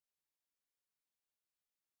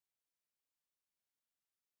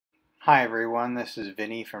Hi everyone, this is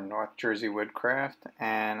Vinny from North Jersey Woodcraft,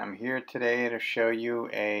 and I'm here today to show you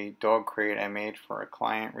a dog crate I made for a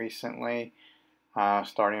client recently,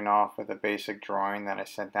 starting off with a basic drawing that I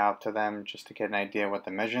sent out to them just to get an idea what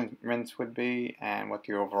the measurements would be and what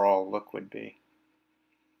the overall look would be.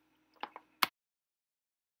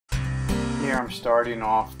 Here I'm starting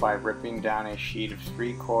off by ripping down a sheet of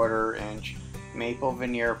 3/4 inch maple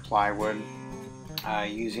veneer plywood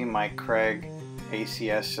using my Craig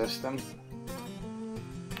ACS system.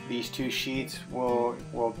 These two sheets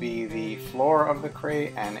will be the floor of the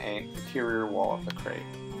crate and an interior wall of the crate.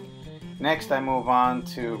 Next I move on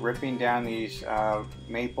to ripping down these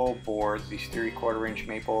maple boards, these 3/4 inch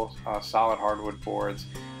maple solid hardwood boards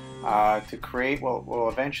to create what will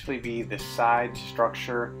eventually be the side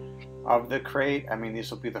structure of the crate. I mean,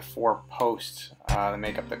 these will be the 4 posts that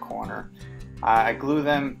make up the corner. I glue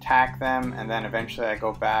them, tack them, and then eventually I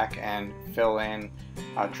go back and fill in,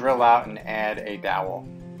 drill out and add a dowel.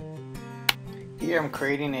 Here I'm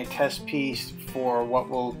creating a test piece for what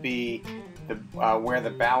will be the, where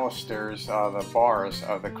the balusters, the bars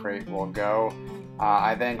of the crate will go.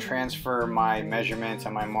 I then transfer my measurements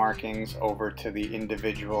and my markings over to the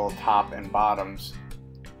individual top and bottoms.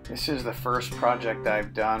 This is the first project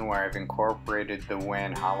I've done where I've incorporated the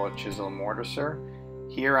Win hollow chisel mortiser.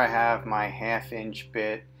 Here I have my 1/2 inch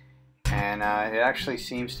bit, and it actually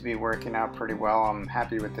seems to be working out pretty well. I'm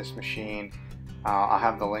happy with this machine. I'll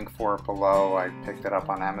have the link for it below. I picked it up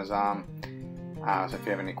on Amazon. So if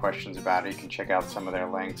you have any questions about it, you can check out some of their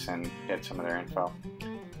links and get some of their info.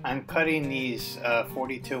 I'm cutting these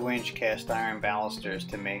 42 inch cast iron balusters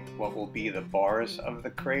to make what will be the bars of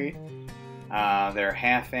the crate. They're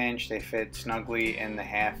 1/2 inch. They fit snugly in the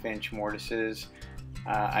 1/2 inch mortises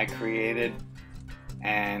I created.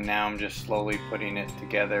 And now I'm just slowly putting it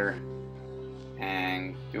together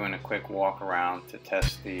and doing a quick walk around to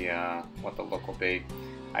test the what the look will be.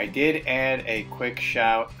 I did add a quick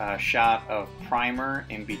shot of primer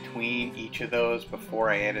in between each of those before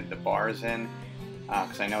I added the bars in,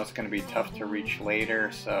 because I know it's going to be tough to reach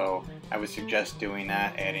later, so I would suggest doing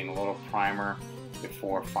that, adding a little primer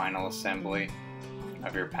before final assembly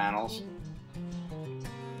of your panels.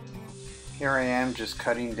 Here I am just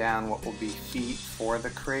cutting down what will be feet for the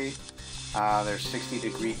crate. There's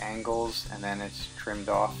 60-degree angles, and then it's trimmed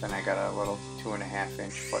off, and I got a little 2.5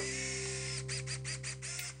 inch foot.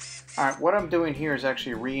 Alright, what I'm doing here is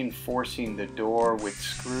actually reinforcing the door with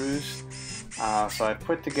screws. So I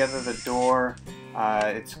put together the door,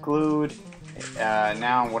 it's glued.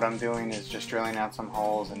 Now what I'm doing is just drilling out some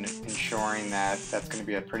holes and ensuring that that's going to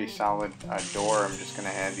be a pretty solid door. I'm just going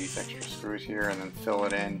to add these extra screws here and then fill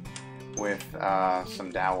it in with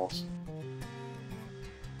some dowels.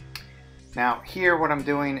 Now here what I'm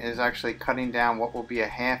doing is actually cutting down what will be a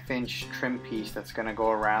 1/2 inch trim piece that's going to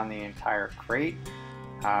go around the entire crate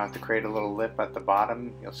to create a little lip at the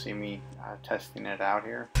bottom. You'll see me testing it out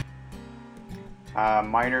here.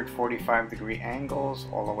 Mitered 45-degree angles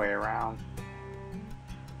all the way around.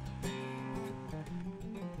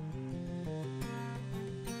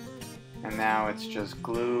 And now it's just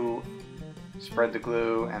glue, spread the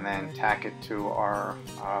glue, and then tack it to our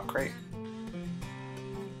crate.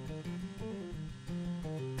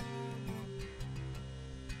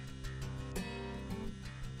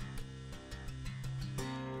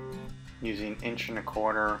 Using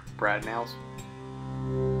 1.25 inch brad nails.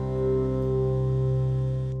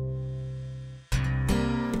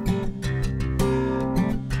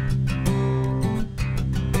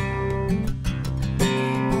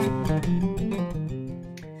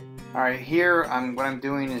 Alright, here what I'm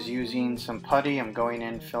doing is using some putty. I'm going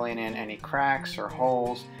in, filling in any cracks or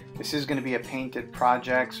holes. This is going to be a painted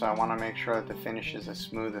project, so I want to make sure that the finish is as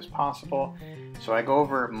smooth as possible. So I go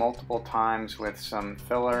over it multiple times with some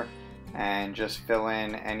filler and just fill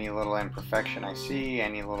in any little imperfection I see,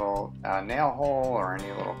 any little nail hole or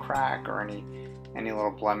any little crack or any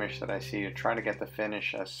little blemish that I see, to try to get the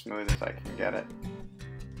finish as smooth as I can get it.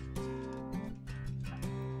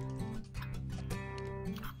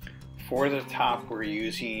 For the top, we're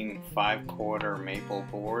using 5/4 maple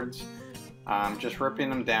boards. I'm just ripping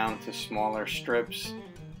them down to smaller strips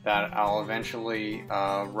that I'll eventually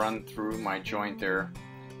run through my jointer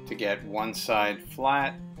to get one side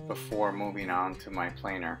flat before moving on to my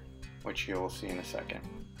planer, which you'll see in a second.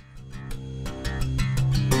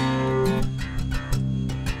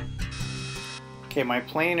 Okay, my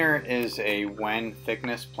planer is a Wen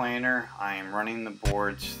thickness planer. I am running the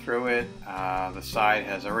boards through it. The side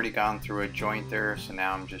has already gone through a jointer, so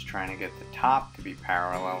now I'm just trying to get the top to be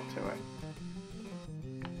parallel to it.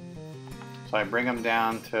 So I bring them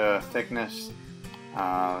down to thickness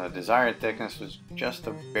The desired thickness was just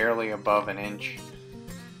barely above an inch,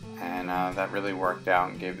 and that really worked out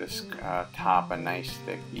and gave this top a nice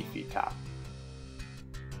thick beefy top.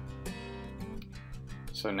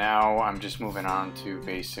 So now I'm just moving on to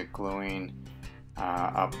basic gluing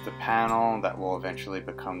up the panel that will eventually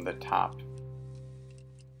become the top.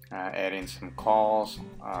 Adding some cauls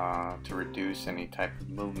to reduce any type of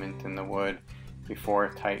movement in the wood before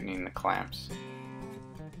tightening the clamps.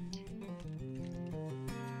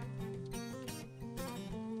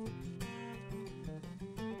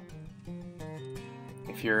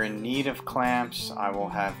 If you're in need of clamps, I will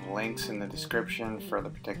have links in the description for the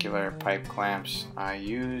particular pipe clamps I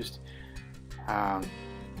used.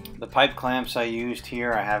 The pipe clamps I used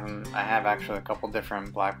here, I have actually a couple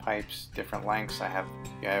different black pipes, different lengths. I have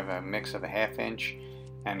a mix of a 1/2 inch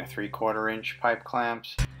and a 3/4 inch pipe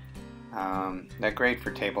clamps. They're great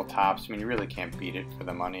for tabletops. I mean, you really can't beat it for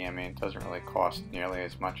the money. I mean, it doesn't really cost nearly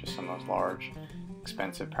as much as some of those large,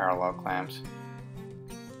 expensive parallel clamps.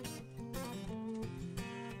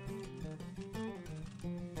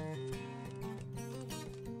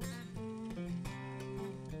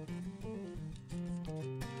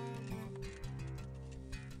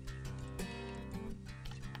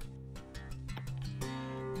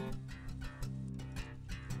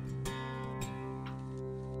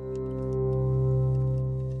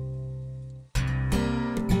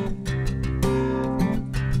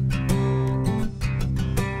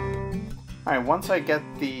 Alright, once I get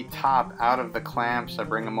the top out of the clamps, I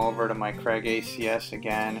bring them over to my Kreg ACS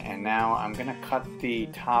again, and now I'm going to cut the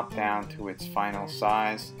top down to its final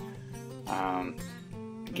size.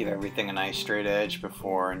 Give everything a nice straight edge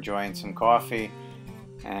before enjoying some coffee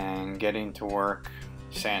and getting to work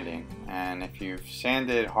sanding. And if you've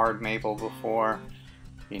sanded hard maple before,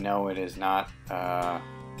 you know it is not a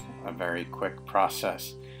very quick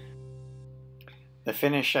process. The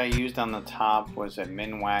finish I used on the top was a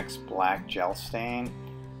Minwax black gel stain.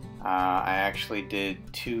 I actually did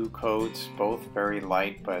 2 coats, both very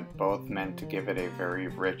light, but both meant to give it a very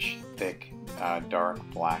rich, thick, dark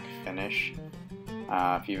black finish.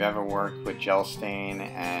 If you've ever worked with gel stain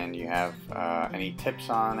and you have any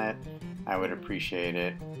tips on it, I would appreciate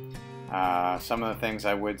it. Some of the things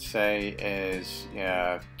I would say is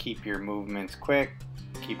keep your movements quick,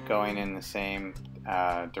 keep going in the same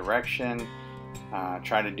direction.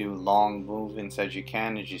 Try to do long movements as you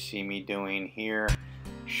can, as you see me doing here.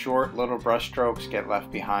 Short little brush strokes get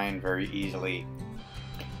left behind very easily.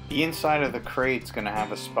 The inside of the crate is going to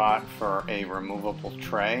have a spot for a removable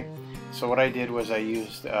tray. So what I did was I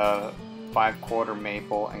used 5/4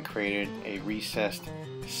 maple and created a recessed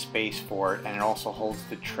space for it, and it also holds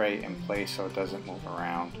the tray in place so it doesn't move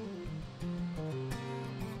around.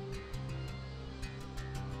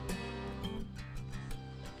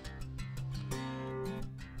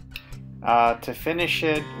 To finish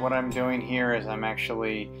it, what I'm doing here is I'm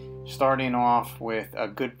actually starting off with a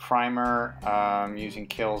good primer using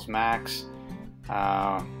Kills Max,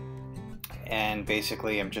 and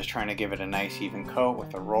basically I'm just trying to give it a nice even coat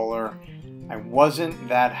with a roller. I wasn't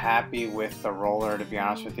that happy with the roller, to be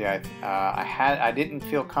honest with you. I didn't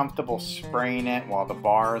feel comfortable spraying it while the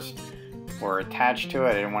bars were attached to it.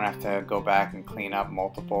 I didn't want to have to go back and clean up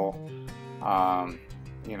multiple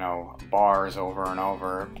bars over and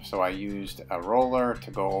over, so I used a roller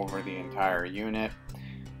to go over the entire unit.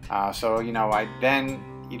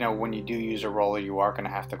 When you do use a roller, you are going to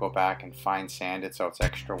have to go back and fine sand it, so it's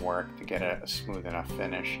extra work to get a smooth enough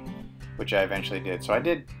finish, which I eventually did. So I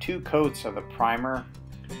did 2 coats of the primer.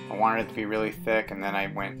 I wanted it to be really thick, and then I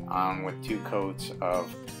went on with 2 coats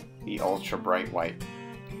of the ultra bright white.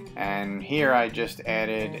 And here I just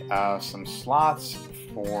added some slots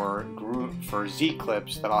for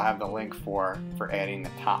Z-clips that I'll have the link for adding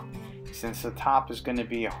the top. Since the top is going to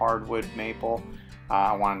be a hardwood maple,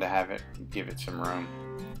 I wanted to give it some room.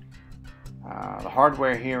 The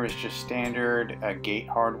hardware here is just standard gate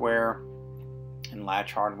hardware and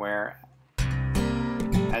latch hardware.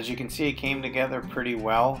 As you can see, it came together pretty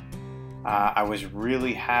well. I was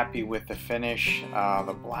really happy with the finish.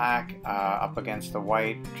 The black up against the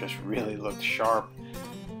white just really looked sharp.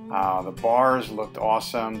 The bars looked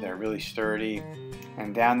awesome. They're really sturdy.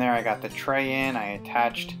 And down there I got the tray in. I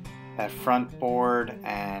attached that front board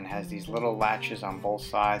and has these little latches on both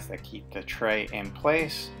sides that keep the tray in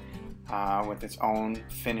place with its own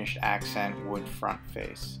finished accent wood front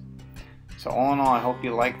face. So all in all, I hope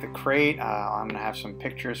you like the crate. I'm going to have some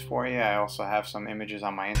pictures for you. I also have some images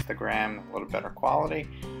on my Instagram, a little better quality.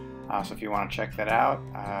 So if you want to check that out,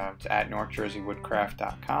 it's at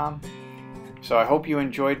NorthJerseyWoodcraft.com. So I hope you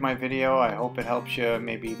enjoyed my video. I hope it helps you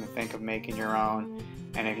maybe even think of making your own.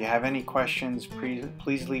 And if you have any questions,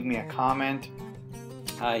 please leave me a comment.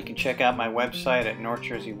 You can check out my website at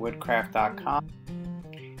northjerseywoodcraft.com.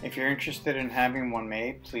 If you're interested in having one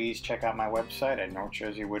made, please check out my website at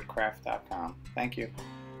northjerseywoodcraft.com. Thank you.